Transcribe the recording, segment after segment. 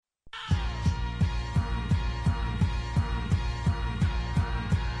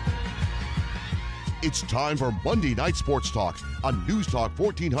It's time for Monday Night Sports Talk on News Talk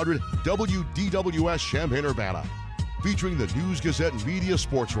 1400 WDWS Champaign-Urbana. Featuring the News Gazette media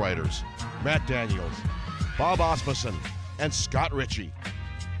sports writers, Matt Daniels, Bob Osmussen, and Scott Ritchie.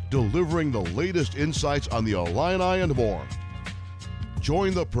 Delivering the latest insights on the Illini and more.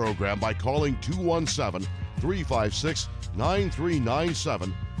 Join the program by calling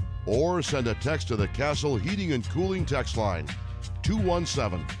 217-356-9397 or send a text to the Castle Heating and Cooling text line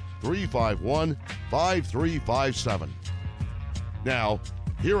 217-351-5357. Now,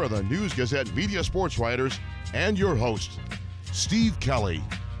 here are the News Gazette media sports writers and your host, Steve Kelly.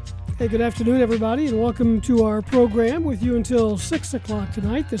 Hey, good afternoon, everybody, and welcome to our program with you until 6 o'clock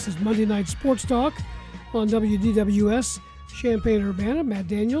tonight. This is Monday Night Sports Talk on WDWS Champaign-Urbana. Matt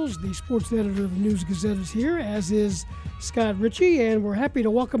Daniels, the sports editor of the News Gazette, is here, as is Scott Ritchie, and we're happy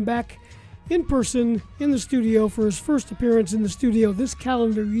to welcome back in person in the studio for his first appearance in the studio this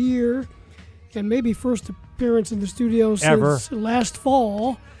calendar year, and maybe first appearance in the studio since last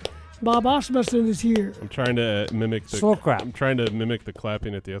fall. Bob Osmussen is here. I'm trying to mimic the slow clap. I'm trying to mimic the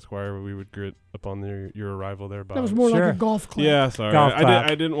clapping at the Esquire we would get upon your arrival there, Bob. That was more like a golf clap. Yeah, sorry. Golf clap.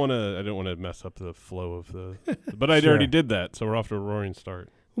 I didn't want to mess up the flow of the but I already did that, so we're off to a roaring start.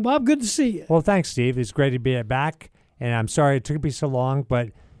 Well, Bob, good to see you. Well, thanks, Steve. It's great to be back, and I'm sorry it took me so long, but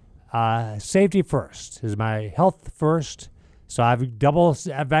safety first is my health first. So I've double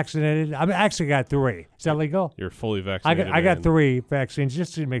vaccinated. I actually got 3. Is that legal? You're fully vaccinated. I got 3 vaccines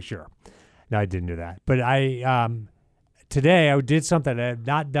just to make sure. No, I didn't do that. But today I did something I had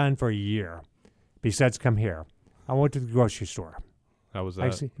not done for a year. Besides come here, I went to the grocery store. How was that?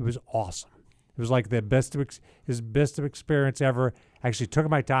 Actually, it was awesome. It was like the best of experience ever. I actually took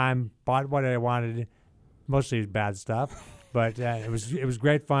my time, bought what I wanted, mostly bad stuff, but it was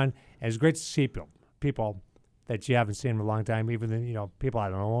great fun. And it was great to see people that you haven't seen in a long time, even people I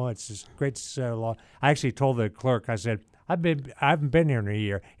don't know. It's just great to see. I actually told the clerk, I said, I haven't been here in a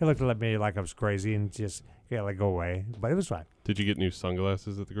year. He looked at me like I was crazy and just go away. But it was fine. Did you get new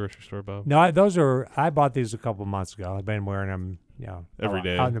sunglasses at the grocery store, Bob? No, I bought these a couple months ago. I've been wearing them, every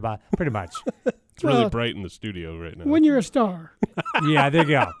day. Out and about, pretty much. It's really bright in the studio right now. When you're a star. Yeah, there you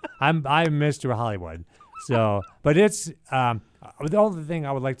go. I'm Mr. Hollywood. So, but it's the only thing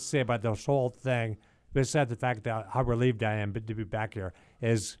I would like to say about this whole thing, besides the fact that how relieved I am to be back here,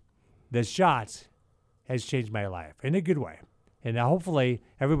 is the shot has changed my life in a good way. And hopefully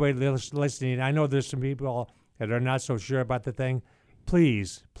everybody listening, I know there's some people that are not so sure about the thing.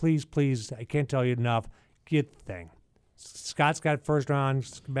 Please, please, please, I can't tell you enough, get the thing. Scott's got it first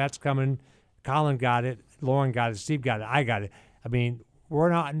round, Matt's coming, Colin got it, Lauren got it, Steve got it, I got it. I mean,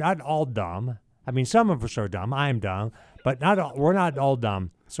 we're not all dumb. I mean, some of us are dumb. I'm dumb. But we're not all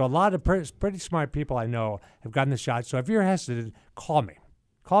dumb. So a lot of pretty smart people I know have gotten the shot. So if you're hesitant, call me.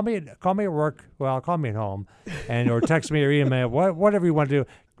 Call me at work. Well, call me at home, or text me or email, whatever you want to do.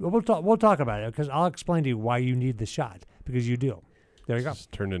 We'll talk about it because I'll explain to you why you need the shot, because you do. There you go.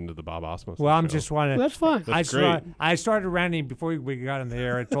 Just turned into the Bob Osmussen Well, I'm show. just wanting. That's fine. That's great. I started ranting before we got in the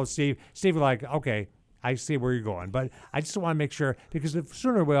air. I told Steve was like, okay, I see where you're going, but I just want to make sure, because the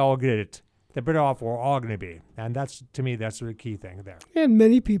sooner we all get it, the better off we're all going to be. And to me, that's the key thing there. And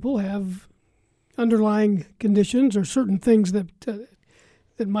many people have underlying conditions or certain things that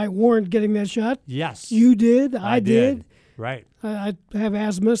might warrant getting that shot. Yes. You did. I did. Right. I have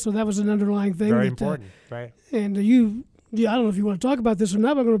asthma, so that was an underlying thing. Very important. Right. And I don't know if you want to talk about this or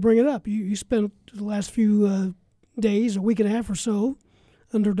not, but I'm going to bring it up. You spent the last few days, a week and a half or so,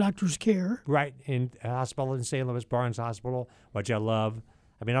 under doctor's care. Right. In a hospital in St. Louis, Barnes Hospital, which I love.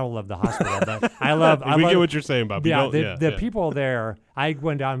 I mean, I don't love the hospital, but I love. We get what you're saying, Bob. Yeah, the people there. I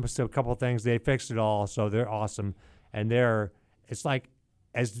went down to a couple of things. They fixed it all, so they're awesome. And it's like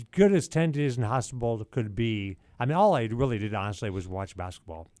as good as 10 days in hospital could be. I mean, all I really did, honestly, was watch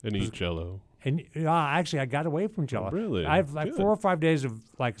basketball. And eat Jell-O. And actually, I got away from Jell-O. Oh, really? I have Good. 4 or 5 days of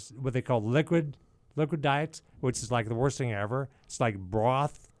like what they call liquid diets, which is like the worst thing ever. It's like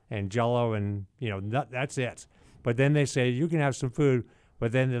broth and Jell-O, and that's it. But then they say you can have some food.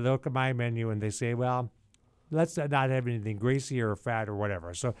 But then they look at my menu and they say, well, let's not have anything greasy or fat or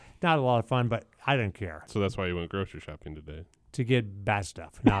whatever. So not a lot of fun, but I didn't care. So that's why you went grocery shopping today. To get bad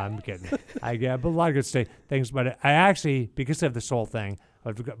stuff. No, I'm kidding. I get a lot of good things, but I actually, because of this whole thing,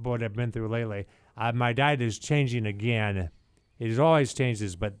 of what I've been through lately, my diet is changing again. It always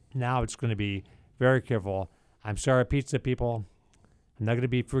changes, but now it's going to be very careful. I'm sorry, pizza people. I'm not going to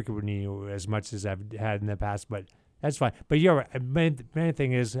be frequent with you as much as I've had in the past, but that's fine. But you're right. Main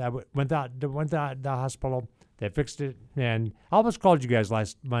thing is I went out the hospital. They fixed it, and I almost called you guys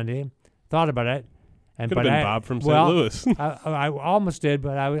last Monday. Thought about it, Could have been Bob from St. Louis. I almost did,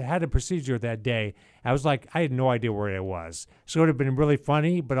 but I had a procedure that day. I was like, I had no idea where I was. So it would have been really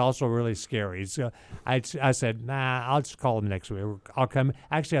funny, but also really scary. So I said, nah, I'll just call him next week. I'll come.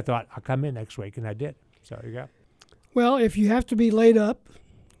 Actually, I thought I'll come in next week, and I did. So there you go. Well, if you have to be laid up,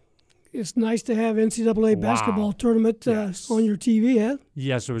 it's nice to have NCAA basketball tournament on your TV, huh?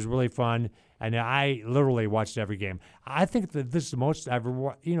 Yes, it was really fun, and I literally watched every game. I think that this is the most I've ever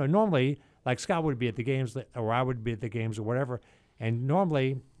watched. Normally, like Scott would be at the games, or I would be at the games, or whatever, and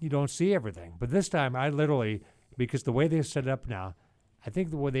normally you don't see everything. But this time, I literally, because the way they set it up now, I think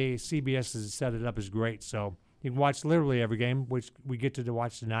the way CBS has set it up is great. So you can watch literally every game, which we get to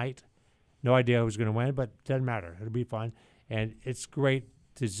watch tonight. No idea who's going to win, but it doesn't matter. It'll be fun, and it's great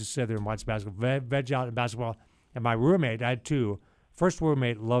to just sit there and watch basketball, veg out in basketball. And my roommate, I had two. First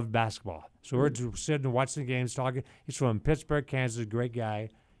roommate loved basketball. So we're just sitting and watching the games, talking. He's from Pittsburgh, Kansas, great guy.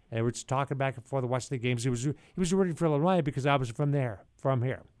 And we're just talking back and forth, watching the games. He was rooting for Illinois because I was from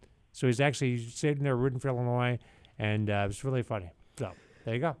here. So he's actually sitting there rooting for Illinois, and it was really funny. So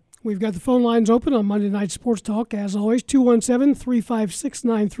there you go. We've got the phone lines open on Monday Night Sports Talk, as always,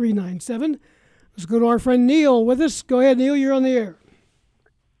 217-356-9397. Let's go to our friend Neil with us. Go ahead, Neil. You're on the air.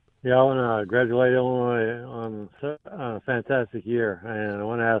 Yeah, I want to congratulate Illinois on a fantastic year. And I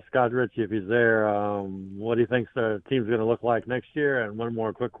want to ask Scott Ritchie, if he's there, what he thinks the team's going to look like next year. And one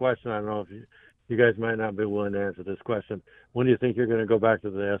more quick question. I don't know if you guys might not be willing to answer this question. When do you think you're going to go back to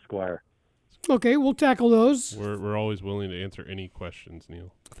the Esquire? Okay, we'll tackle those. We're always willing to answer any questions,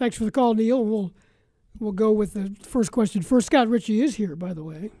 Neil. Thanks for the call, Neil. We'll go with the first question first. Scott Ritchie is here, by the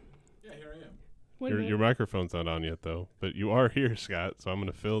way. Yeah, here I am. Your microphone's not on yet, though. But you are here, Scott, so I'm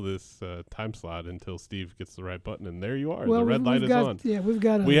going to fill this time slot until Steve gets the right button. And there you are. Well, the red light is on. Yeah,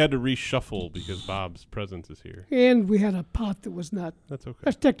 we had to reshuffle because Bob's presence is here. And we had a pot that was not. That's okay.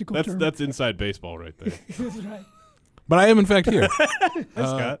 That's technical term. That's inside baseball right there. That's right. But I am, in fact, here.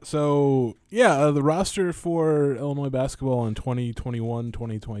 Scott. So, the roster for Illinois basketball in 2021,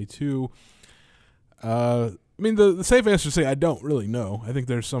 2022, the safe answer is to say I don't really know. I think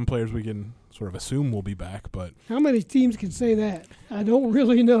there's some players we can sort of assume will be back, but how many teams can say that? I don't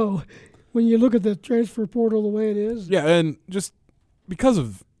really know when you look at the transfer portal the way it is. Yeah, and just because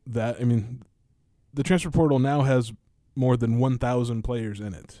of that, the transfer portal now has more than 1,000 players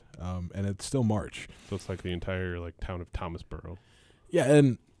in it, and it's still March. So it's like the entire town of Thomasboro. Yeah,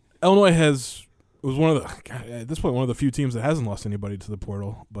 and Illinois was one of at this point one of the few teams that hasn't lost anybody to the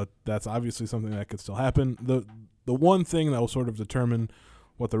portal, but that's obviously something that could still happen. The one thing that will sort of determine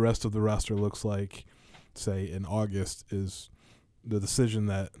what the rest of the roster looks like, say in August, is the decision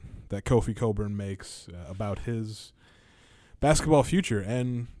that Kofi Cockburn makes about his basketball future,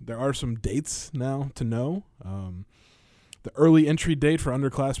 and there are some dates now to know. The early entry date for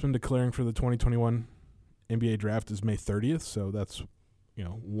underclassmen declaring for the 2021 NBA draft is May 30th, so that's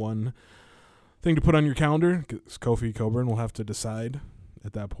one thing to put on your calendar, because Kofi Cockburn will have to decide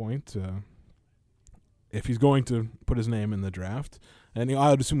at that point if he's going to put his name in the draft. And I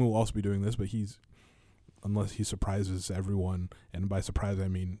would assume he will also be doing this, but unless he surprises everyone, and by surprise I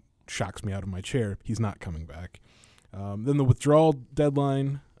mean shocks me out of my chair, he's not coming back. Then the withdrawal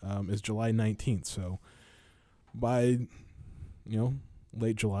deadline is July 19th, so by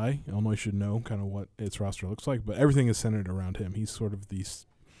late July, Illinois should know kind of what its roster looks like, but everything is centered around him. He's sort of the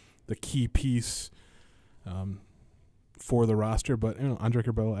key piece for the roster, but Andre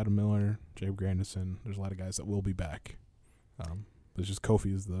Curbelo, Adam Miller, Jabe Grandison, there's a lot of guys that will be back. It's just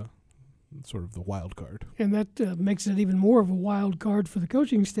Kofi is the sort of the wild card. And that makes it even more of a wild card for the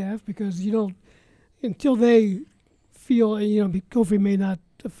coaching staff, because until they feel, Kofi may not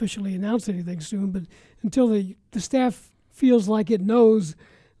officially announce anything soon, but until the staff feels like it knows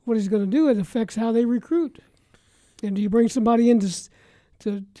what he's going to do, it affects how they recruit. And do you bring somebody in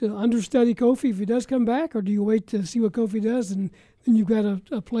to understudy Kofi if he does come back, or do you wait to see what Kofi does and then you've got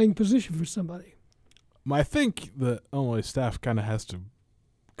a playing position for somebody? I think the Illinois staff kind of has to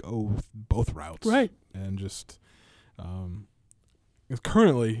go both routes. Right. And just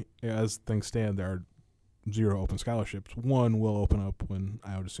currently, as things stand, there are 0 open scholarships. One will open up when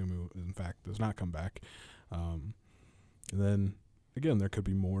I would assume he, in fact, does not come back. And then, again, there could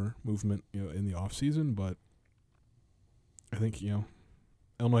be more movement in the offseason, but I think,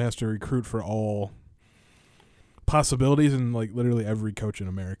 Illinois has to recruit for all possibilities, and literally every coach in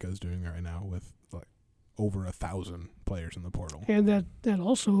America is doing that right now with over 1,000 players in the portal. And that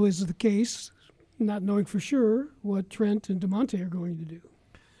also is the case, not knowing for sure what Trent and DeMonte are going to do.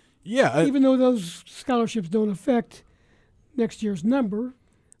 Yeah. Even though those scholarships don't affect next year's number,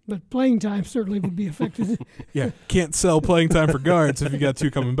 but playing time certainly would be affected. Yeah, can't sell playing time for guards if you got 2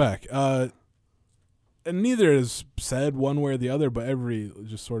 coming back. and neither is said one way or the other, but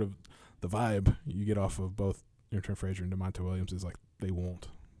just sort of the vibe you get off of both Trent Frazier and DeMonte Williams is like they won't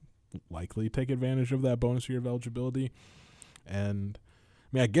likely take advantage of that bonus year of eligibility. And I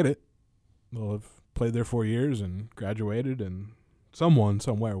mean, I get it. They'll have played there 4 years and graduated, and someone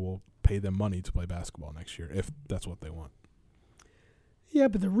somewhere will pay them money to play basketball next year if that's what they want. Yeah,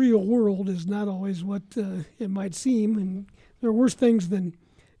 but the real world is not always what it might seem, and there are worse things than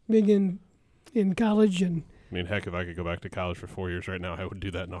being in college. And I mean, heck, if I could go back to college for 4 years right now, I would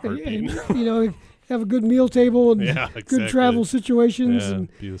do that in a heartbeat. and have a good meal table and yeah, exactly. good travel situations, and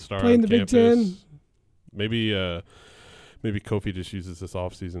be the star play in on the campus. Big Ten. Maybe Kofi just uses this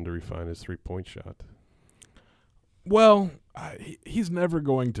offseason to refine his 3-point shot. Well, he's never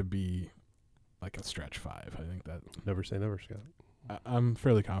going to be like a stretch five. I think that Never say never, Scott. I'm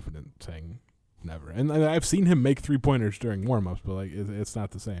fairly confident saying never. And I've seen him make 3-pointers during warm-ups, but like it's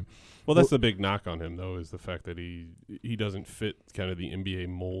not the same. Well, that's the big knock on him, though, is the fact that he doesn't fit kind of the NBA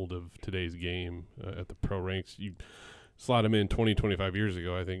mold of today's game at the pro ranks. You slot him in 20, 25 years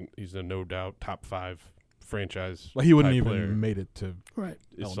ago, I think he's a no-doubt top 5 franchise. Well, he wouldn't type even player. made it to Right.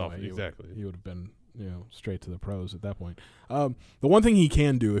 Illinois. Exactly. He would have been straight to the pros at that point. The one thing he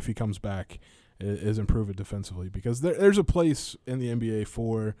can do if he comes back is improve it defensively, because there's a place in the NBA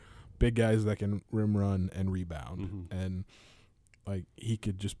for big guys that can rim run and rebound. Mm-hmm. And like he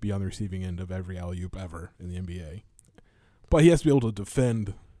could just be on the receiving end of every alley-oop ever in the NBA. But he has to be able to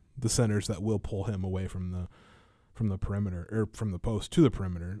defend the centers that will pull him away from the perimeter, or from the post to the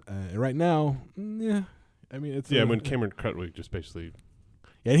perimeter. And right now, I mean, it's when Cameron Krutwig just basically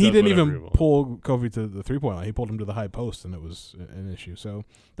and he didn't whatever even pull Kofi to the 3-point line. He pulled him to the high post, and it was an issue. So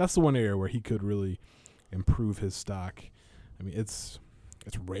that's the one area where he could really improve his stock. I mean, it's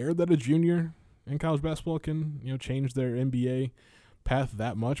rare that a junior in college basketball can change their NBA path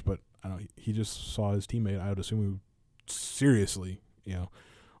that much, but I don't know, he just saw his teammate. I would assume he would seriously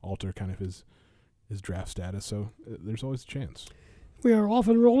alter kind of his draft status. So there's always a chance. We are off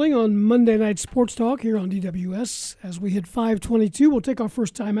and rolling on Monday Night Sports Talk here on DWS. As we hit 5:22, we'll take our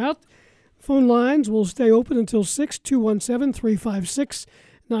first time out. Phone lines will stay open until 6.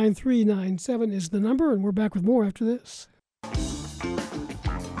 217-356-9397 is the number, and we're back with more after this.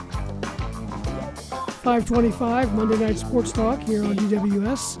 5:25, Monday Night Sports Talk here on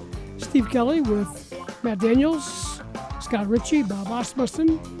DWS. Steve Kelly with Matt Daniels, Scott Ritchie, Bob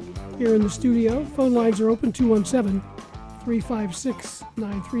Osmuston here in the studio. Phone lines are open,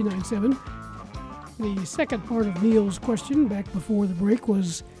 217-356-9397. The second part of Neil's question back before the break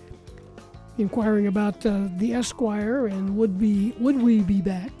was inquiring about the Esquire and would we be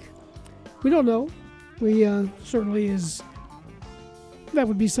back? We don't know. We certainly that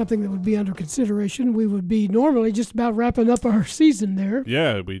would be something that would be under consideration. We would be normally just about wrapping up our season there.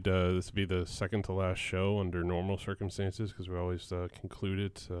 Yeah, this would be the second to last show under normal circumstances, because we always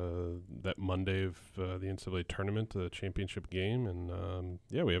concluded that Monday of the NCAA tournament, the championship game. And,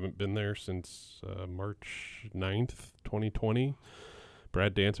 we haven't been there since March 9th, 2020.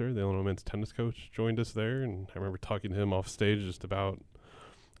 Brad Dancer, the Illinois men's tennis coach, joined us there. And I remember talking to him off stage just about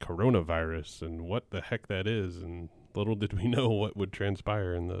coronavirus and what the heck that is. And little did we know what would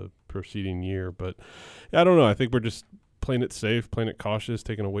transpire in the preceding year. But I don't know. I think we're just playing it safe, playing it cautious,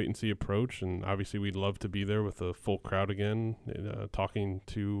 taking a wait-and-see approach. And obviously we'd love to be there with a full crowd again, talking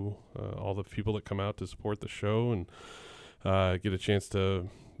to all the people that come out to support the show, and get a chance to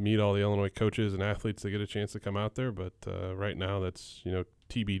meet all the Illinois coaches and athletes that get a chance to come out there. But right now that's,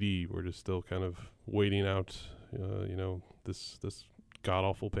 TBD. We're just still kind of waiting out, this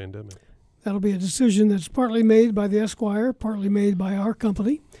god-awful pandemic. That'll be a decision that's partly made by the Esquire, partly made by our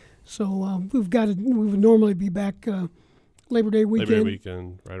company. So we would normally be back Labor Day weekend. Labor Day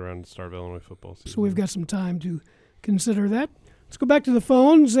weekend, right around the start of Illinois football season. So we've got some time to consider that. Let's go back to the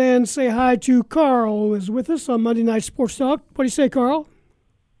phones and say hi to Carl, who is with us on Monday Night Sports Talk. What do you say, Carl?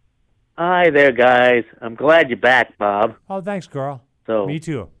 Hi there, guys. I'm glad you're back, Bob. Oh, thanks, Carl. So, me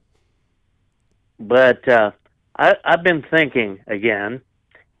too. But I've been thinking again.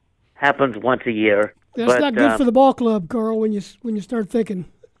 Happens once a year. That's not good for the ball club, Carl, when you start thinking.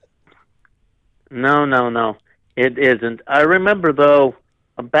 No. It isn't. I remember, though,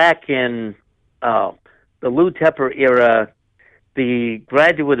 back in the Lou Tepper era, the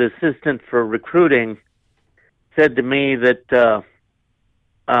graduate assistant for recruiting said to me that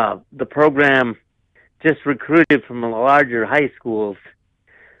the program just recruited from the larger high schools.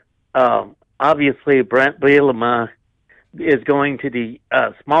 Obviously, Brent Bielema is going to the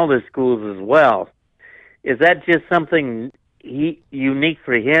smaller schools as well. Is that just something unique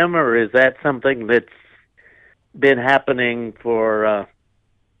for him, or is that something that's been happening for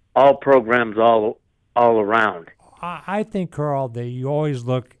all programs all all around. I think, Carl, that you always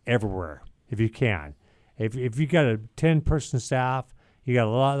look everywhere if you can. If you got a 10-person staff, you got a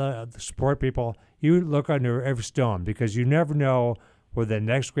lot of support people, you look under every stone because you never know where the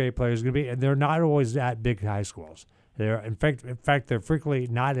next great player is going to be, and they're not always at big high schools. In fact, they're frequently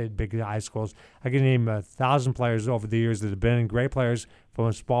not at big high schools. I can name 1,000 players over the years that have been great players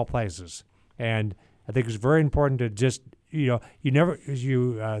from small places, and I think it's very important to just you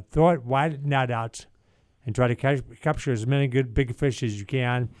throw it wide net out and try to capture as many good big fish as you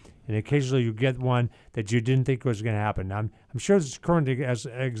can, and occasionally you get one that you didn't think was going to happen. I'm sure there's current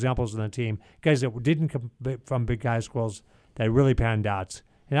examples on the team, guys that didn't come from big high schools that really panned out,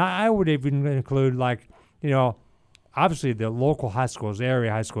 and I would even include obviously the local high schools, the area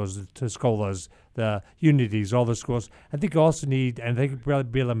high schools, the Tuscolas, the Unities, all the schools. I think you also need, and I think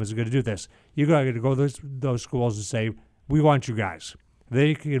BLM is going to do this, you got to go to those schools and say, we want you guys.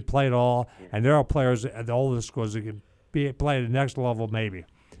 They can play it all, and there are players at all the schools that can play at the next level maybe.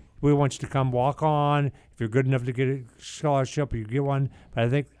 We want you to come walk on. If you're good enough to get a scholarship, you get one. But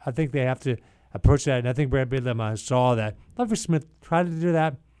I think they have to approach that, and I think Brad Bielema saw that. Lovie Smith tried to do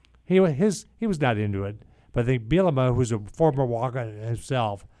that. He was not into it. But I think Bielema, who's a former walk-on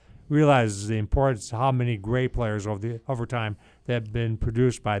himself, realizes the importance of how many great players over time that have been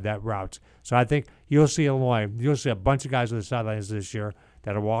produced by that route. So I think you'll see Illinois. You'll see a bunch of guys on the sidelines this year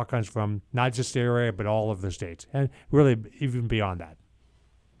that are walk-ons from not just the area but all of the states, and really even beyond that.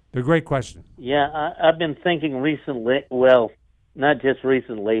 They're a great question. Yeah, I've been thinking recently, well, not just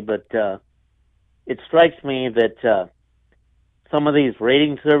recently, but it strikes me that some of these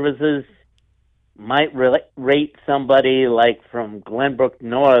rating services might rate somebody like from Glenbrook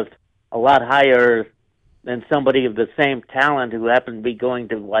North a lot higher than somebody of the same talent who happened to be going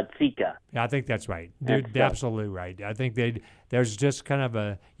to Watseka. Yeah, I think that's right. They're absolutely right. I think there's just kind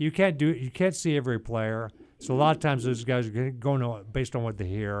of you can't see every player. So a lot of times those guys are going based on what they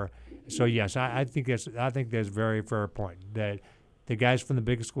hear. So yes, I think that's a very fair point that the guys from the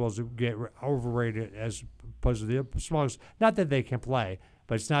big schools get overrated as opposed to the smallest. Not that they can play,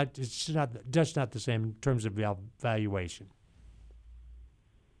 but it's not the same in terms of valuation.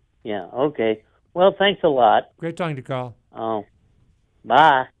 Yeah. Okay. Well, thanks a lot. Great talking to Carl. Oh,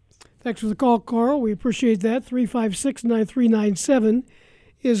 bye. Thanks for the call, Carl. We appreciate that. 356-9397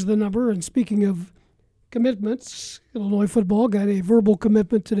 is the number. And speaking of commitments, Illinois football got a verbal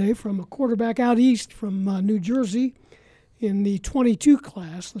commitment today from a quarterback out east from New Jersey in the 2022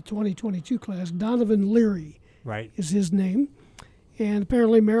 class. Donovan Leary is his name. And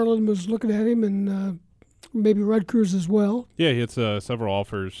apparently Maryland was looking at him, and maybe Rutgers as well. Yeah, he had several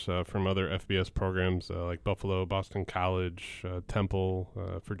offers from other FBS programs like Buffalo, Boston College,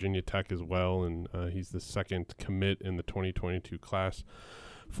 Temple, Virginia Tech as well, and he's the second commit in the 2022 class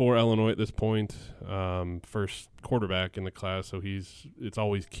for Illinois at this point. First quarterback in the class, so it's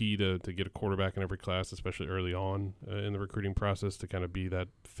always key to get a quarterback in every class, especially early on in the recruiting process, to kind of be that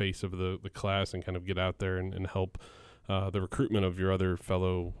face of the class and kind of get out there and help the recruitment of your other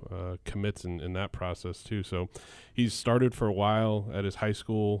fellow commits in that process too. So he's started for a while at his high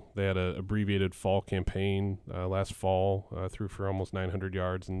school. They had an abbreviated fall campaign last fall, threw for almost 900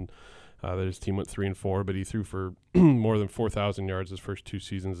 yards, and his team went 3-4, but he threw for more than 4,000 yards his first two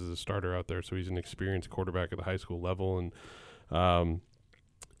seasons as a starter out there. So he's an experienced quarterback at the high school level, and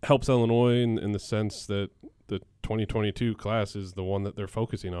helps Illinois in the sense that the 2022 class is the one that they're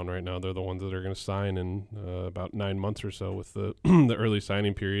focusing on right now. They're the ones that are going to sign in about 9 months or so with the the early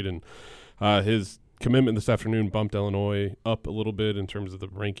signing period. And his commitment this afternoon bumped Illinois up a little bit in terms of the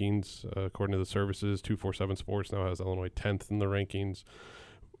rankings. According to the services, 247 Sports now has Illinois 10th in the rankings.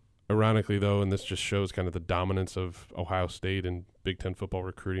 Ironically, though, and this just shows kind of the dominance of Ohio State in Big Ten football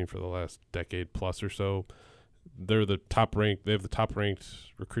recruiting for the last decade plus or so, they're the top ranked. They have the top ranked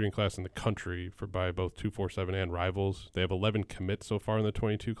recruiting class in the country by both 247 and Rivals. They have 11 commits so far in the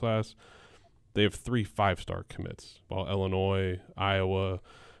 22 class. They have 3 5-star commits, while Illinois, Iowa,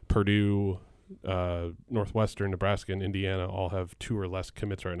 Purdue, Northwestern, Nebraska, and Indiana all have 2 or less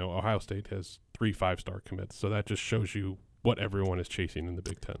commits right now. Ohio State has 3 5-star commits. So that just shows you what everyone is chasing in the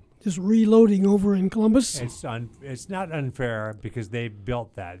Big Ten. Just reloading over in Columbus. It's not unfair because they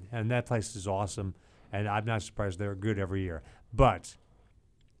built that, and that place is awesome. And I'm not surprised they're good every year. But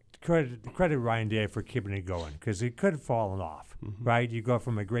credit Ryan Day for keeping it going, because it could have fallen off, right? You go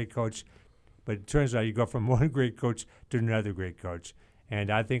from a great coach, but it turns out you go from one great coach to another great coach. And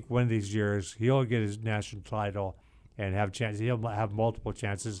I think one of these years he'll get his national title and have a chance. He'll have multiple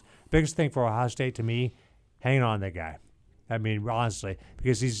chances. Biggest thing for Ohio State to me, hanging on that guy. I mean, honestly,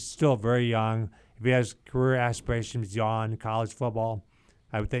 because he's still very young. If he has career aspirations beyond college football,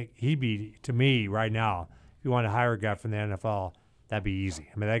 I would think he'd be, to me right now, if you want to hire a guy from the NFL, that'd be easy.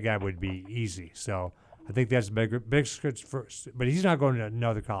 I mean, that guy would be easy. So I think that's big script first. But he's not going to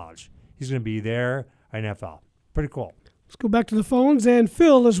another college. He's going to be there at NFL. Pretty cool. Let's go back to the phones, and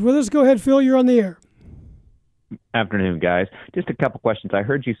Phil is with us. Go ahead, Phil. You're on the air. Afternoon, guys. Just a couple questions. I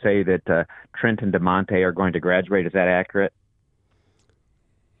heard you say that Trent and DeMonte are going to graduate. Is that accurate?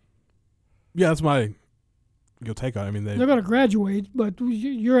 Yeah, that's my take on it. I mean, they're going to graduate, but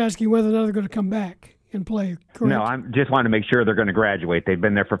you're asking whether or not they're going to come back and play, correct? No, I'm just wanting to make sure they're going to graduate. They've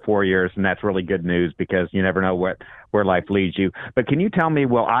been there for 4 years, and that's really good news because you never know where life leads you. But can you tell me,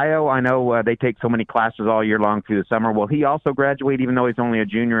 will Io, I know they take so many classes all year long through the summer, will he also graduate even though he's only a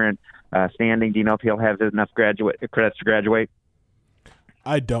junior and standing? Do you know if he'll have enough credits to graduate?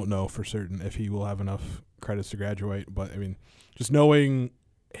 I don't know for certain if he will have enough credits to graduate, but I mean, just knowing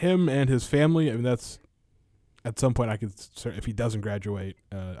him and his family, I mean, that's at some point I could, if he doesn't graduate,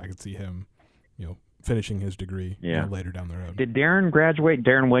 I could see him, finishing his degree later down the road. Did Darren graduate?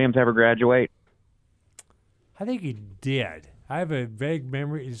 Darren Williams ever graduate? I think he did. I have a vague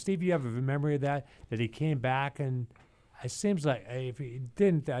memory. Steve, you have a memory of that he came back, and it seems like if he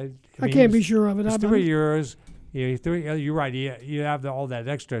didn't, I can't be sure of it. It's 3 years. You're right. You have all that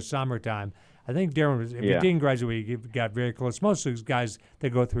extra summertime. I think Darren, if he didn't graduate, he got very close. Most of these guys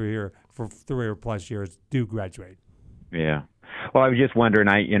that go through here for 3 or plus years do graduate. Yeah. Well, I was just wondering,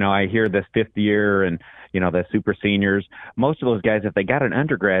 I hear this fifth year and, the super seniors. Most of those guys, if they got an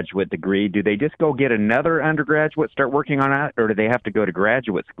undergraduate degree, do they just go get another undergraduate, start working on it, or do they have to go to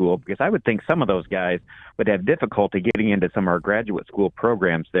graduate school? Because I would think some of those guys would have difficulty getting into some of our graduate school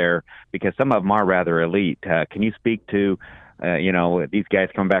programs there because some of them are rather elite. Can you speak to, these guys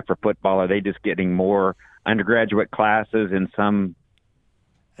coming back for football? Are they just getting more undergraduate classes in some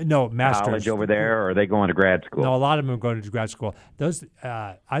masters college over there, or are they going to grad school? No, a lot of them are going to grad school. Those,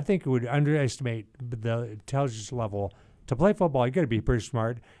 I think, it would underestimate the intelligence level. To play football, you got to be pretty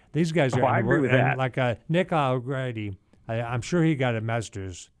smart. These guys are. I agree with that. Like Nick O'Grady, I'm sure he got a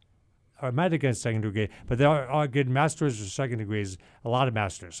master's. Or might have got a second degree, but they are good masters or second degrees. A lot of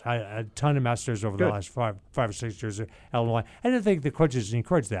masters, a ton of masters over the last five or 6 years at Illinois. And I think the coaches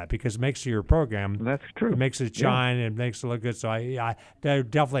encourage that because it makes your program. That's true. It makes it shine and it makes it look good. So they're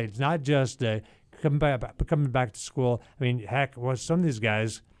definitely, it's not just coming back to school. I mean, heck, some of these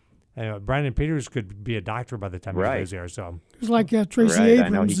guys. Brandon Peters could be a doctor by the time he goes there. So it's like Tracy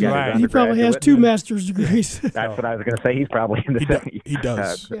Abrams. He probably has 2 master's degrees. That's what I was going to say. He's probably in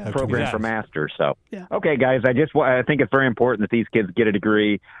the program for masters. So, okay, guys, I think it's very important that these kids get a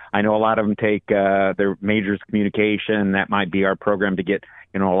degree. I know a lot of them take their majors communication. That might be our program to get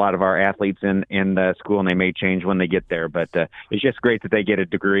a lot of our athletes in school, and they may change when they get there. But it's just great that they get a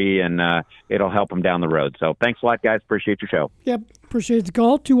degree, and it'll help them down the road. So thanks a lot, guys. Appreciate your show. Yep, appreciate the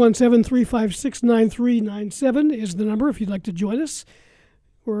call. 217-356-9397 is the number if you'd like to join us.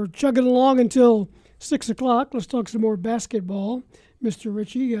 We're chugging along until 6 o'clock. Let's talk some more basketball. Mr.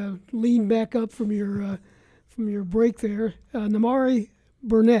 Ritchie, lean back up from your break there. Namari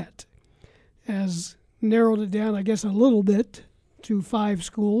Burnett has narrowed it down, I guess, a little bit to 5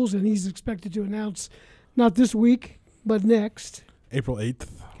 schools, and he's expected to announce not this week, but next. April 8th.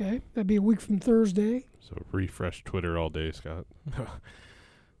 Okay, that'd be a week from Thursday. So refresh Twitter all day, Scott.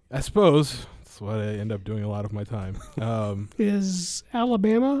 I suppose that's what I end up doing a lot of my time. Is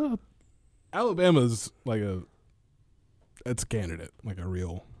Alabama? Alabama's it's a candidate, like a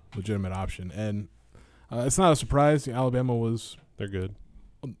real legitimate option, and it's not a surprise. Alabama they're good.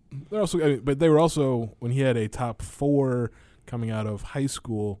 They're also, but they were also, when he had a top 4 coming out of high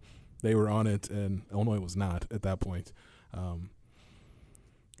school, they were on it, and Illinois was not at that point. And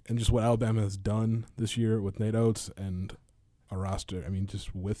just what Alabama has done this year with Nate Oates and a roster, I mean,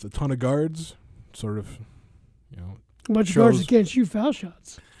 just with a ton of guards, sort of, a bunch of guards that can't shoot foul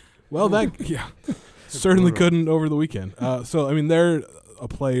shots. Well, certainly couldn't over the weekend. So, I mean, they're a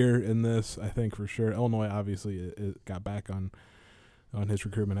player in this, I think, for sure. Illinois, obviously, it got back on his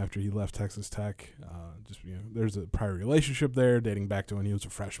recruitment after he left Texas Tech. There's a prior relationship there dating back to when he was a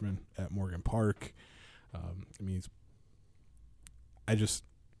freshman at Morgan Park.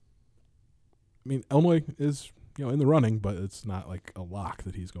 Illinois is in the running, but it's not like a lock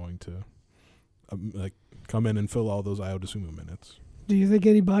that he's going to come in and fill all those Ayo Dosunmu minutes. Do you think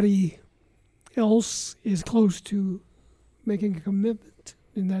anybody else is close to making a commitment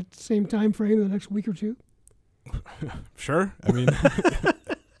in that same time frame, the next week or two? Sure. I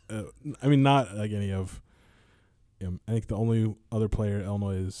mean, not like any of. I think the only other player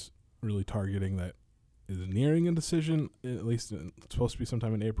Illinois is really targeting that is nearing a decision, at least it's supposed to be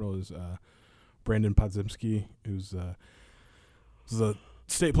sometime in April, is Brandon Podziemski, who's a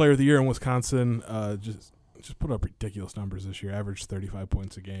state player of the year in Wisconsin. Just put up ridiculous numbers this year. Averaged 35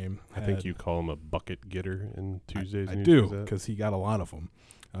 points a game. I think you call him a bucket getter in Tuesday's I News do, Gazette. because he got a lot of them.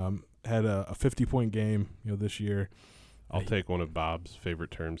 Had a 50-point game, this year. I'll take one of Bob's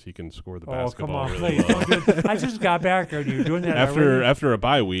favorite terms. He can score the Oh, come basketball on, really please. well. Don't do it. I just got back and you're doing that already? After a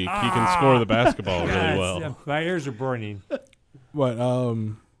bye week, he can score the basketball really well. My ears are burning. But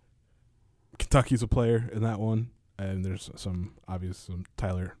Kentucky's a player in that one, and there's some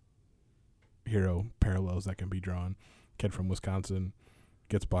Tyler Hero parallels that can be drawn. Kid from Wisconsin,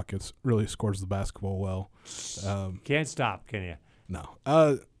 gets buckets, really scores the basketball well. Can't stop, can you?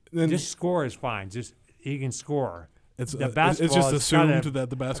 No. Just score is fine. Just he can score. It's basketball just is assumed that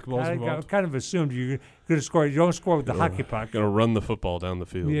the basketball is involved. Kind of assumed you're going to score. You don't score with the hockey puck. Going to run the football down the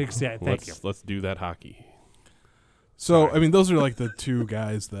field. Yeah, exactly. Thank you. Let's do that hockey. So, those are like the two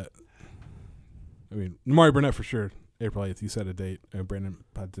guys that Amari Burnett for sure. April 8th, he set a date. Brandon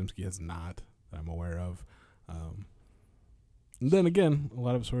Podziemski has not, that I'm aware of. And then again, a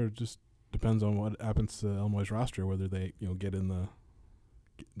lot of it sort of just depends on what happens to Illinois' roster, whether they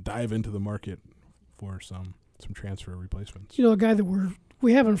dive into the market for some transfer replacements. A guy that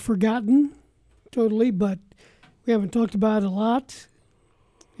we haven't forgotten totally, but we haven't talked about a lot,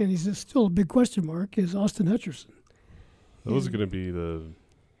 and he's still a big question mark, is Austin Hutcherson. That was going to be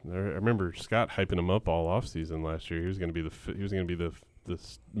I remember Scott hyping him up all offseason last year. He was going to be the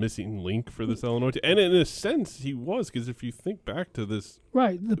missing link for this Illinois team. And in a sense, he was, because if you think back to this.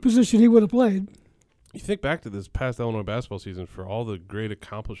 Right, the position he would have played. You think back to this past Illinois basketball season, for all the great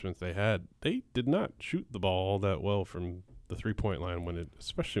accomplishments they had, they did not shoot the ball all that well from the 3-point line,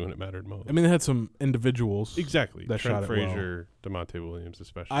 especially when it mattered most. They had some individuals. Exactly. That Trent shot it Frazier, DeMonte Williams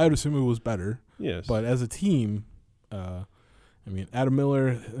especially. I would assume it was better. Yes. But as a team, Adam Miller,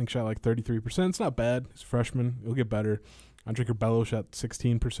 I think, shot like 33%. It's not bad. He's a freshman. He'll get better. Andre Curbelo shot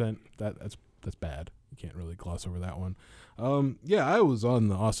 16%. That's bad. You can't really gloss over that one. I was on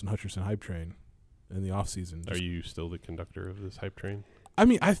the Austin Hutcherson hype train in the offseason. Are you still the conductor of this hype train?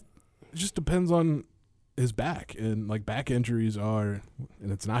 It just depends on his back. And, back injuries and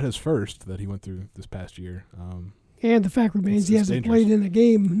it's not his first that he went through this past year. And the fact remains he hasn't played in a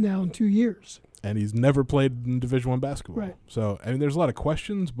game now in 2 years. And he's never played in Division I basketball. Right. So, there's a lot of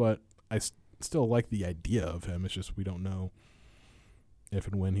questions, but I still like the idea of him. It's just we don't know if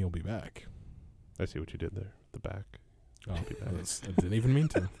and when he'll be back. I see what you did there. The back. Oh, I didn't even mean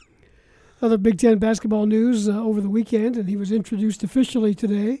to. Other Big Ten basketball news over the weekend, and he was introduced officially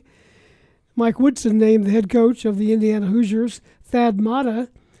today. Mike Woodson named the head coach of the Indiana Hoosiers. Thad Matta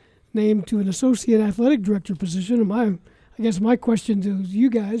named to an associate athletic director position. I guess my question to you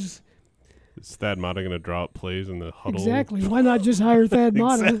guys. Is Thad Matta going to draw up plays in the huddle? Exactly. Why not just hire Thad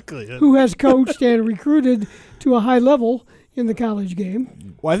Matta, Exactly. who has coached and recruited to a high level in the college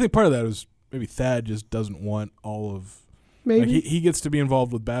game? Well, I think part of that is maybe Thad just doesn't want all of – Maybe. He gets to be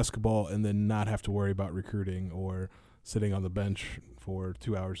involved with basketball and then not have to worry about recruiting or sitting on the bench for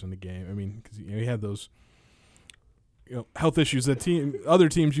 2 hours in the game. Because he had those health issues that other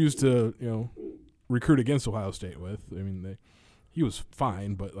teams used to recruit against Ohio State with. He was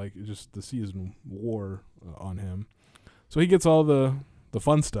fine, but just the season wore on him. So he gets all the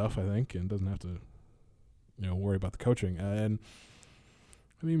fun stuff, I think, and doesn't have to worry about the coaching. And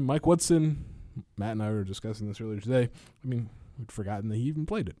Mike Woodson, Matt and I were discussing this earlier today. We'd forgotten that he even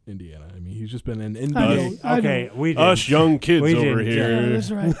played at Indiana. He's just been an NBA. We did. Us young kids we over didn't. here. Yeah,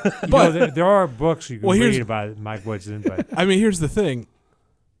 that's right. But there are books you can read about Mike Woodson. But here's the thing: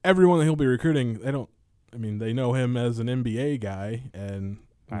 everyone that he'll be recruiting, they know him as an NBA guy and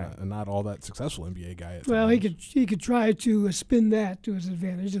not all that successful NBA guy. Well, he could try to spin that to his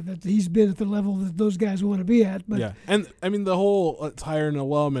advantage, that he's been at the level that those guys want to be at. But yeah, and the whole let's hire an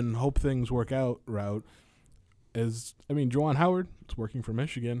alum and hope things work out route is, Juwan Howard is working for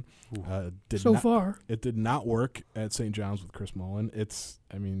Michigan. Far, it did not work at St. John's with Chris Mullen.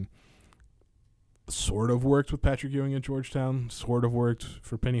 Sort of worked with Patrick Ewing at Georgetown. Sort of worked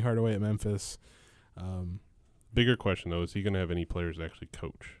for Penny Hardaway at Memphis. Bigger question, though, is he going to have any players to actually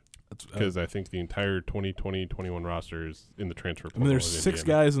coach? Because I think the entire 2020-21 roster is in the transfer portal. There's 6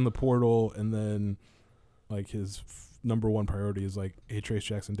 guys in the portal, and then his number one priority is hey, Trace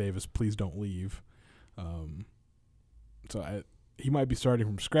Jackson Davis, please don't leave. He might be starting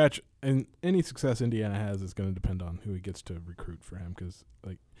from scratch, and any success Indiana has is going to depend on who he gets to recruit for him, because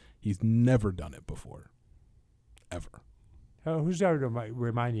he's never done it before, ever. Who's that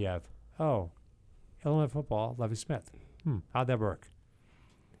remind you of? Oh, Illinois football, Lovie Smith. How'd that work?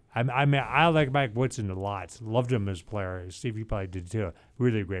 I like Mike Woodson a lot. Loved him as a player. Steve, you probably did too.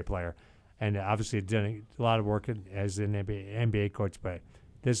 Really great player. And obviously did a lot of work as an NBA coach. But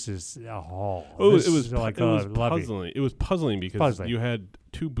this is a haul. Oh, This it was is like puzzling. It was puzzling because Puzzling. you had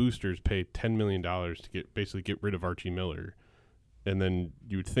two boosters pay $10 million to basically get rid of Archie Miller, and then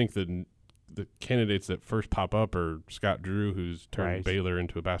you would think that the candidates that first pop up are Scott Drew, who's turned Right. Baylor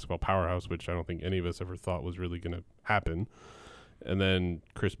into a basketball powerhouse, which I don't think any of us ever thought was really going to happen. And then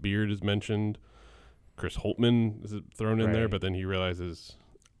Chris Beard is mentioned. Chris Holtman is thrown in there, Right. but then he realizes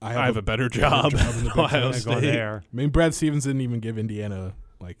I I have a better job. in the Big Ohio Ten. Go State. there. I mean, Brad Stevens didn't even give Indiana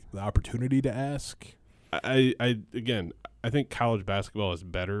like the opportunity to ask. I think college basketball is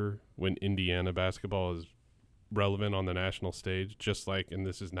better when Indiana basketball is relevant on the national stage, just like, and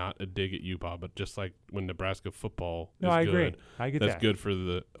this is not a dig at Utah, but just like when Nebraska football No, is I good, agree. I get that's that. good for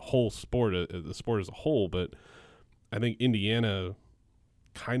the whole sport, the sport as a whole. But I think Indiana,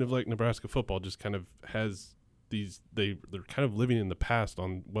 kind of like Nebraska football, just kind of has they're kind of living in the past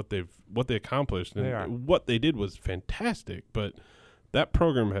on what they accomplished, and They are. what they did was fantastic, but that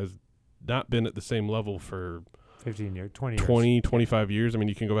program has not been at the same level for 15 years, 20 years. 20, 25 years. I mean,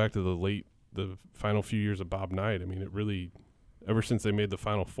 you can go back to the final few years of Bob Knight. I mean, it really, ever since they made the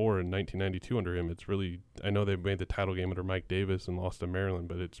Final Four in 1992 under him, it's really, I know they've made the title game under Mike Davis and lost to Maryland,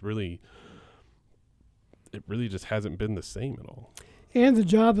 but it really just hasn't been the same at all. And the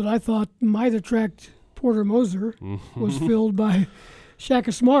job that I thought might attract Porter Moser was filled by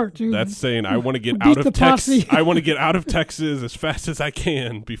Shaka Smart. Who That's saying I want to get beat out of the Texas. posse. I want to get out of Texas as fast as I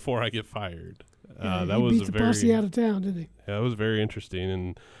can before I get fired. Yeah, That he was beat a the posse out of town, didn't he? Yeah, that was very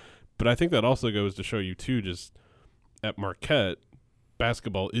interesting, but I think that also goes to show you too. Just at Marquette,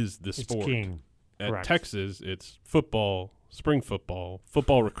 basketball is the It's sport. king. At Correct. Texas, it's football, spring football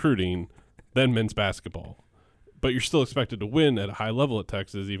recruiting, then men's basketball. But you're still expected to win at a high level at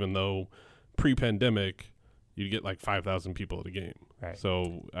Texas, even though pre-pandemic you'd get like 5,000 people at a game. Right.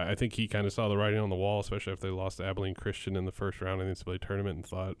 So I think he kind of saw the writing on the wall, especially after they lost to Abilene Christian in the first round of the NCAA tournament, and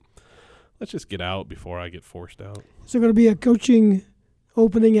thought, let's just get out before I get forced out. Is there going to be a coaching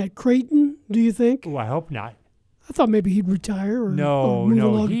opening at Creighton, do you think? Oh, I hope not. I thought maybe he'd retire. Or No, move no.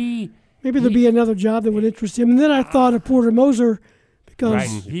 along. He Maybe there'd be another job that would interest him. And then I thought of Porter Moser because right.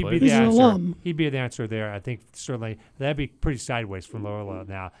 He He'd be played. the He's an answer. alum. He'd be the answer there. I think certainly that'd be pretty sideways from Loyola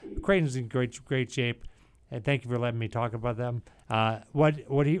now. Creighton's in great shape, and thank you for letting me talk about them. What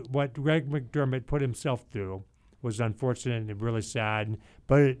Greg McDermott put himself through was unfortunate and really sad.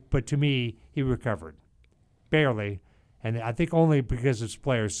 But to me, he recovered barely, and I think only because his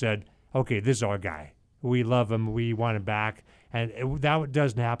players said, "Okay, this is our guy. We love him. We want him back." And that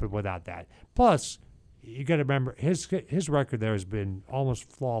doesn't happen without that. Plus, you got to remember his record there has been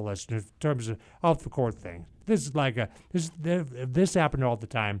almost flawless in terms of off the court thing. This is like if this happened all the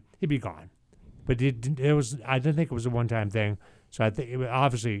time, he'd be gone. But it was I didn't think it was a one-time thing. So I think it was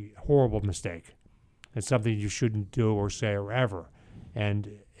obviously a horrible mistake. It's something you shouldn't do or say or ever.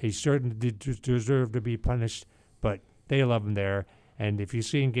 And he certainly did deserve to be punished. But they love him there. And if you've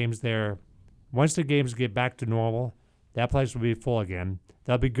seen games there, once the games get back to normal, that place will be full again.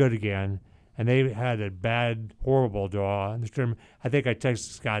 They'll be good again. And they had a bad, horrible draw in the tournament. I think I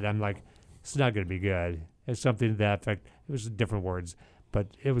texted Scott. I'm like, it's not going to be good. It's something to that effect. It was different words. But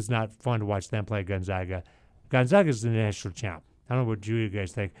it was not fun to watch them play Gonzaga. Gonzaga's the national champ. I don't know what you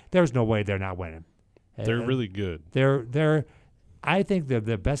guys think. There's no way they're not winning. They're really good. I think they're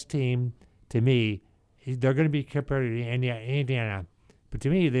the best team. To me, they're going to be compared to Indiana. But to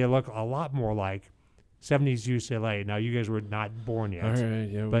me, they look a lot more like 70s UCLA. Now, you guys were not born yet. All right,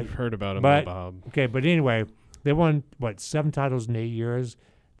 yeah, But- we've heard about him, but- Bob. Okay, but anyway, they won, 7 titles in 8 years?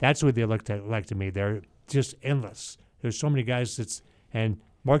 That's what they look like to me. They're just endless. There's so many guys and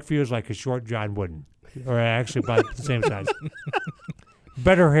Mark feels like a short John Wooden, or actually about the same size.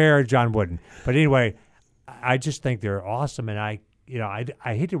 Better hair, John Wooden. But anyway, I just think they're awesome, and I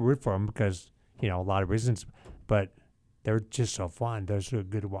hate to root for them because, a lot of reasons, but they're just so fun. They're so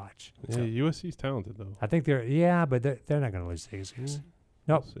good to watch. Yeah, So USC's talented, though. I think but they're not going to lose 6.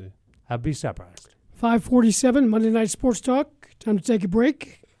 Nope. We'll see. I'd be surprised. 5:47 Monday Night Sports Talk. Time to take a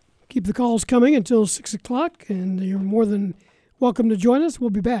break. Keep the calls coming until 6 o'clock, and you're more than welcome to join us. We'll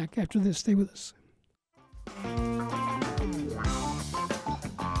be back after this. Stay with us.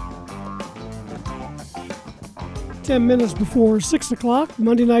 10 minutes before 6 o'clock,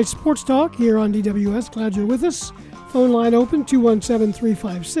 Monday Night Sports Talk here on DWS. Glad you're with us. Phone line open,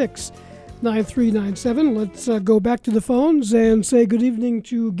 217-356-9397. Let's go back to the phones and say good evening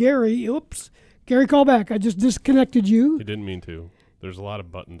to Gary. Oops. Gary, call back. I just disconnected you. He didn't mean to. There's a lot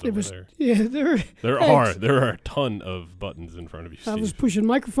of buttons It over was, there. yeah, There are a ton of buttons in front of you, I was Steve. pushing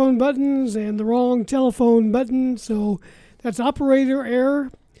microphone buttons and the wrong telephone button, so that's operator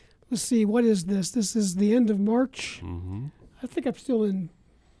error. Let's see, what is this? This is the end of March. Mm-hmm. I think I'm still in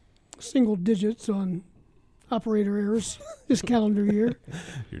single digits on operator errors this calendar year.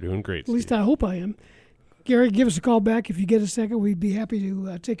 You're doing great, At least Steve. I hope I am. Gary, give us a call back if you get a second. We'd be happy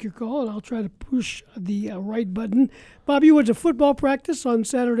to take your call, and I'll try to push the right button. Bob, you went to football practice on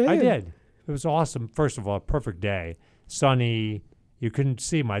Saturday. I did. It was awesome. First of all, perfect day. Sunny. You couldn't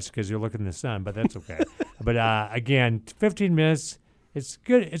see much because you're looking in the sun, but that's okay. But again, 15 minutes. It's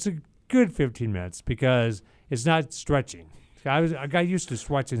good. It's a good 15 minutes because it's not stretching. I got used to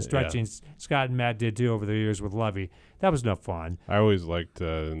stretching. Yeah. Scott and Matt did too over the years with Lovey. That was no fun. I always liked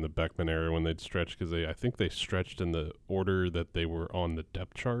in the Beckman era when they'd stretch because I think they stretched in the order that they were on the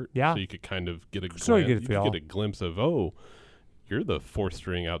depth chart. Yeah. So you could kind of get a So you glance. get a feel. Could get a glimpse of, you're the fourth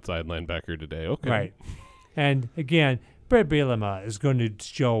string outside linebacker today. Okay. Right. And again, Brett Bielema is going to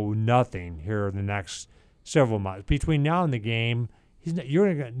show nothing here in the next several months. Between now and the game,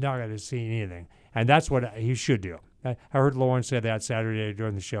 you're not going to see anything. And that's what he should do. I heard Lauren say that Saturday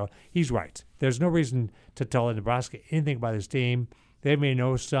during the show. He's right. There's no reason to tell Nebraska anything about his team. They may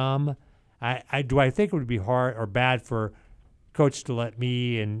know some. Do I think it would be hard or bad for Coach to let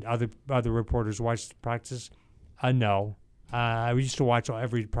me and other reporters watch the practice? No. I used to watch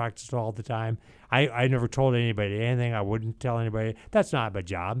every practice all the time. I never told anybody anything. I wouldn't tell anybody. That's not my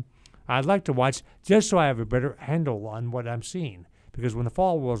job. I'd like to watch just so I have a better handle on what I'm seeing. Because when the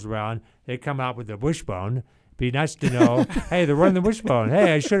fall rolls around, they come out with the wishbone. Be nice to know, hey, they're running the wishbone.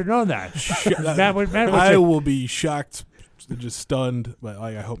 Hey, I should have known that. I will be shocked, just stunned, but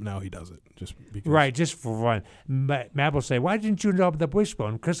I hope now he does it. Just because. Right, just for fun. Matt will say, why didn't you know about the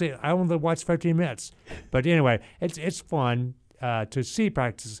wishbone? Because I only watched 15 minutes. But anyway, it's fun to see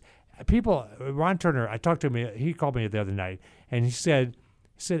practice. People, Ron Turner, I talked to him, he called me the other night, and he said,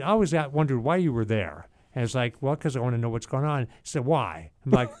 I always wondered why you were there. And it's like, well, because I want to know what's going on. He said, why?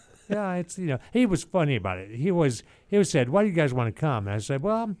 I'm like, yeah, it's, he was funny about it. He said, why do you guys want to come? And I said,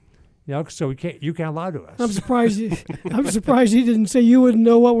 well, so you can't lie to us. I'm surprised he didn't say you wouldn't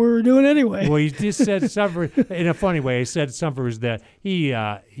know what we were doing anyway. Well, he just said something in a funny way. He said something was that he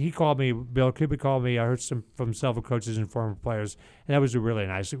called me, Bill Cooper called me. I heard some from several coaches and former players, and that was really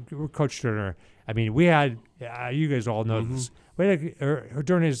nice. Coach Turner, I mean, we had, you guys all know this. We had,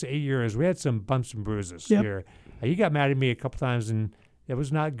 during his 8 years, we had some bumps and bruises here. He got mad at me a couple times, and it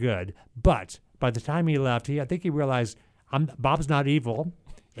was not good. But by the time he left, I think he realized Bob's not evil.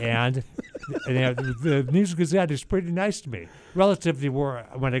 And the News Gazette is pretty nice to me, relative to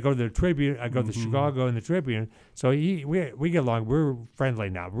when I go to the Tribune, I go to Chicago and the Tribune. So we get along. We're friendly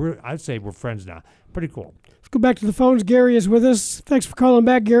now. I'd say we're friends now. Pretty cool. Let's go back to the phones. Gary is with us. Thanks for calling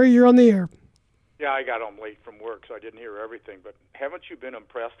back, Gary. You're on the air. Yeah, I got home late from work, so I didn't hear everything. But haven't you been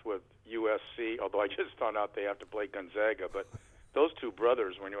impressed with USC? Although I just found out they have to play Gonzaga. But those two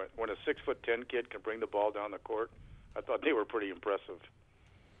brothers, when a 6'10" kid can bring the ball down the court, I thought they were pretty impressive.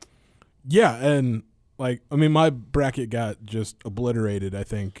 Yeah, and my bracket got just obliterated, I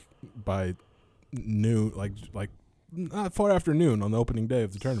think, by noon, like not far after noon on the opening day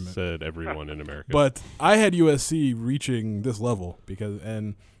of the tournament. Said everyone in America. But I had USC reaching this level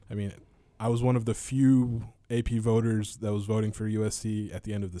I was one of the few AP voters that was voting for USC at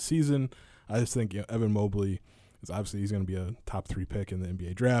the end of the season. I just think Evan Mobley is obviously he's going to be a top 3 pick in the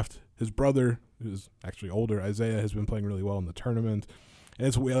NBA draft. His brother, who's actually older, Isaiah, has been playing really well in the tournament. And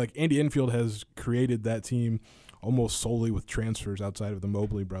it's like Andy Enfield has created that team almost solely with transfers outside of the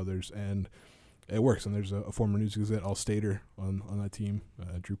Mobley brothers, and it works. And there's a former News Gazette All-Stater on that team,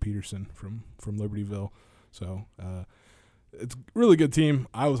 Drew Peterson from Libertyville. So it's a really good team.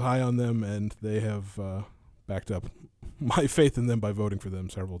 I was high on them, and they have backed up my faith in them by voting for them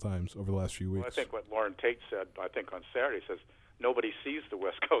several times over the last few weeks. Well, I think what Lauren Tate said, I think on Saturday, says nobody sees the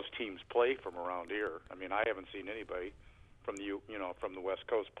West Coast teams play from around here. I mean, I haven't seen anybody from the West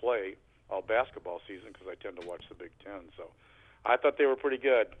Coast play all basketball season because I tend to watch the Big Ten. So I thought they were pretty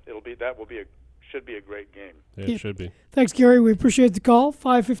good. Should be a great game. Yeah, it should be. Thanks, Gary. We appreciate the call.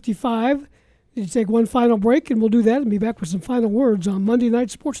 5:55. Need to take one final break, and we'll do that and be back with some final words on Monday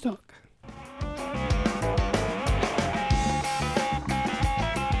Night Sports Talk.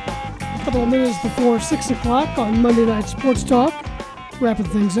 A couple of minutes before 6 o'clock on Monday Night Sports Talk. Wrapping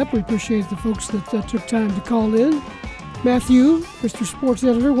things up, we appreciate the folks that took time to call in. Matthew, Mr. Sports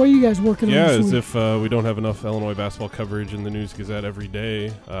Editor, what are you guys working on this week? Yeah, as if we don't have enough Illinois basketball coverage in the News Gazette every day.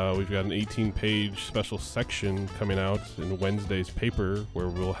 We've got an 18-page special section coming out in Wednesday's paper where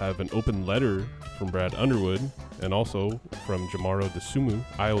we'll have an open letter from Brad Underwood and also from Jamaro DeSumo,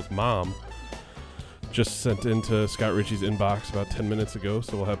 Isle's mom, just sent into Scott Ritchie's inbox about 10 minutes ago.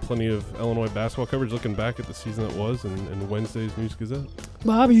 So we'll have plenty of Illinois basketball coverage looking back at the season that was in Wednesday's News Gazette.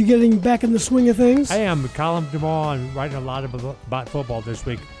 Bob, are you getting back in the swing of things? I am. Column tomorrow. I'm writing a lot about football this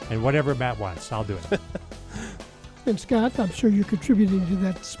week. and whatever Matt wants, I'll do it. And Scott, I'm sure you're contributing to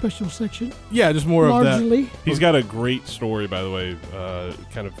that special section. Yeah, just more largely. of that. He's got a great story, by the way,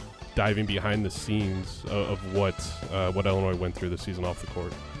 kind of diving behind the scenes of what Illinois went through this season off the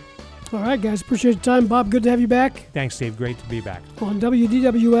court. All right, guys. Appreciate your time. Bob, good to have you back. Thanks, Steve. Great to be back. On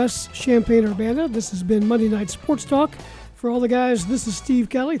WDWS Champaign-Urbana, this has been Monday Night Sports Talk. For all the guys, this is Steve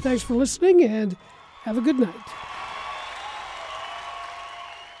Kelly. Thanks for listening, and have a good night.